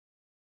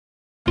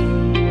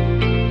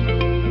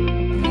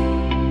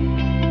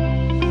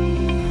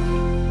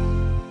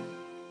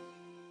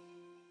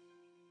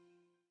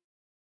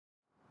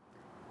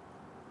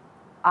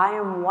I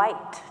am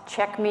white,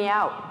 check me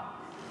out.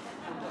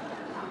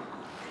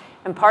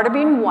 And part of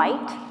being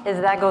white is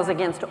that goes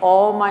against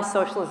all my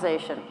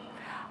socialization.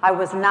 I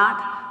was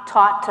not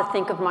taught to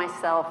think of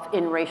myself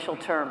in racial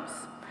terms.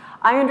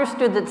 I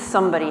understood that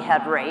somebody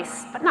had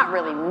race, but not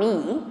really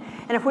me.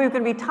 And if we were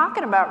going to be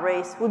talking about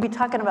race, we'd be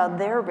talking about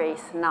their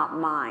race, not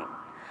mine.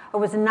 I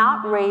was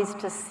not raised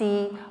to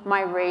see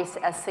my race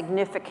as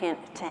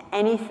significant to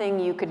anything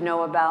you could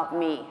know about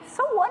me.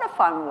 So what if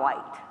I'm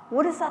white?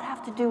 What does that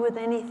have to do with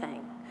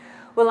anything?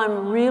 Well,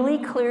 I'm really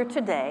clear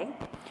today,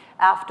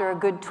 after a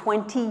good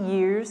 20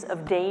 years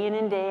of day in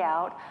and day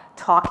out,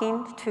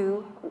 talking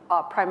to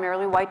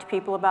primarily white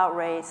people about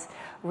race,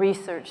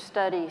 research,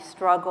 study,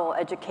 struggle,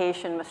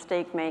 education,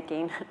 mistake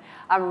making.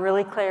 I'm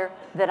really clear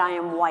that I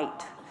am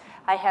white.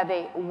 I have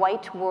a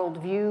white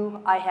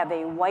worldview, I have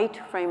a white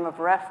frame of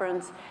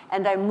reference,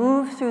 and I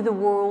move through the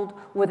world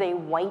with a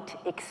white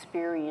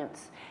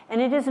experience.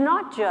 And it is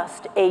not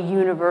just a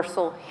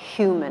universal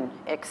human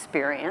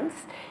experience,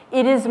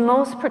 it is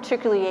most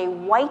particularly a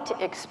white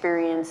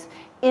experience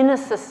in a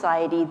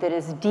society that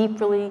is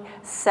deeply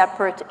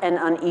separate and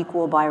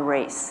unequal by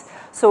race.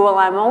 So while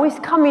I'm always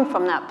coming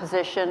from that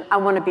position, I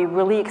want to be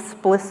really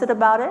explicit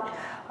about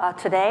it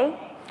today.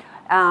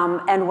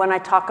 And when I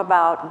talk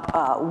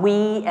about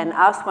we and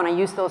us, when I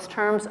use those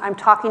terms, I'm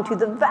talking to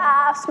the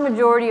vast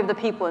majority of the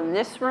people in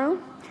this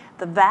room,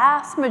 the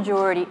vast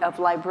majority of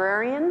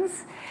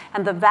librarians,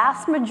 and the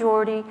vast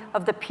majority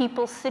of the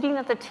people sitting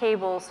at the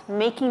tables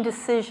making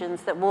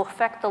decisions that will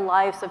affect the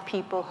lives of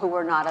people who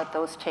are not at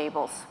those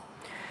tables.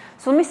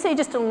 So let me say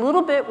just a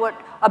little bit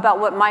about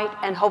what might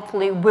and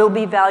hopefully will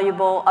be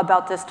valuable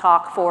about this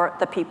talk for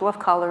the people of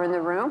color in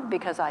the room,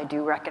 because I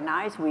do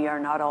recognize we are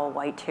not all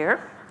white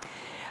here.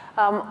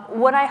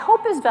 What I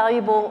hope is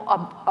valuable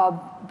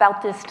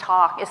about this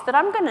talk is that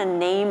I'm going to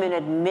name and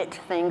admit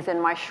things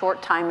in my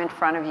short time in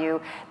front of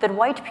you that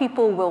white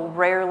people will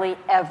rarely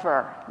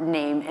ever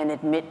name and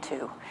admit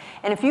to.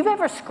 And if you've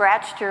ever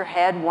scratched your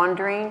head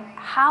wondering,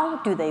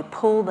 how do they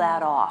pull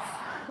that off?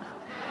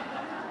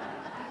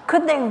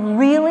 Could they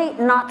really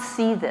not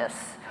see this?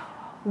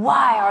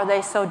 Why are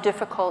they so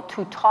difficult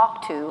to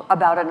talk to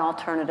about an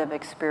alternative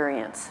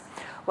experience?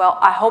 Well,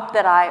 I hope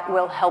that I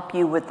will help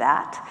you with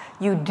that.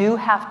 You do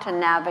have to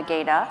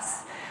navigate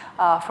us.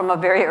 From a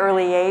very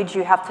early age,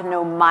 you have to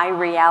know my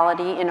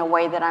reality in a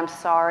way that I'm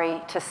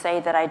sorry to say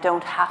that I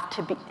don't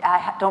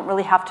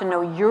really have to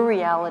know your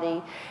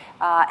reality,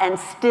 and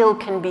still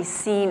can be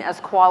seen as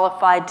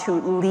qualified to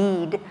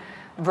lead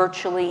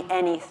virtually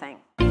anything.